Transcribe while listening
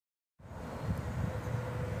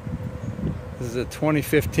This is a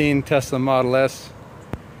 2015 Tesla Model S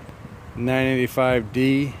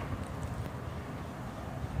 985D.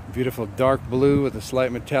 Beautiful dark blue with a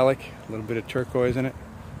slight metallic, a little bit of turquoise in it.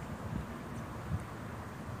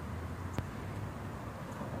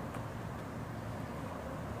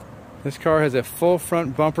 This car has a full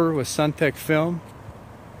front bumper with SunTek film.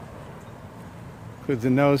 Includes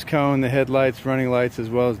the nose cone, the headlights, running lights, as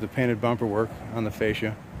well as the painted bumper work on the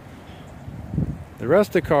fascia. The rest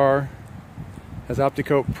of the car has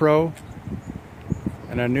Opti-Coat Pro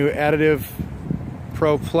and our new additive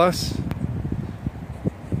Pro Plus. It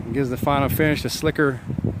gives the final finish a slicker,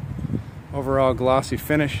 overall glossy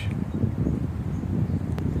finish.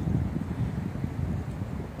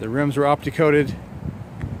 The rims were Opti-Coated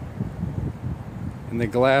and the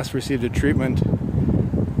glass received a treatment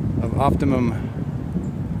of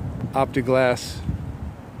Optimum OptiGlass,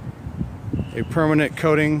 a permanent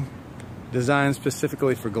coating designed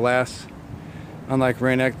specifically for glass. Unlike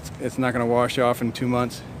Rain-X, it's not going to wash off in 2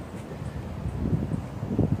 months.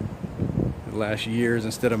 It lasts years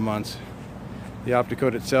instead of months. The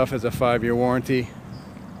Opti-Coat itself has a 5-year warranty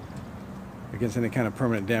against any kind of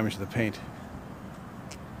permanent damage to the paint.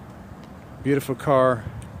 Beautiful car.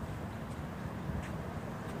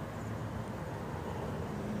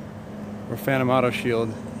 We're Phantom Auto Shield.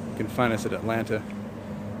 You can find us at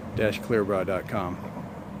Atlanta-clearbrow.com.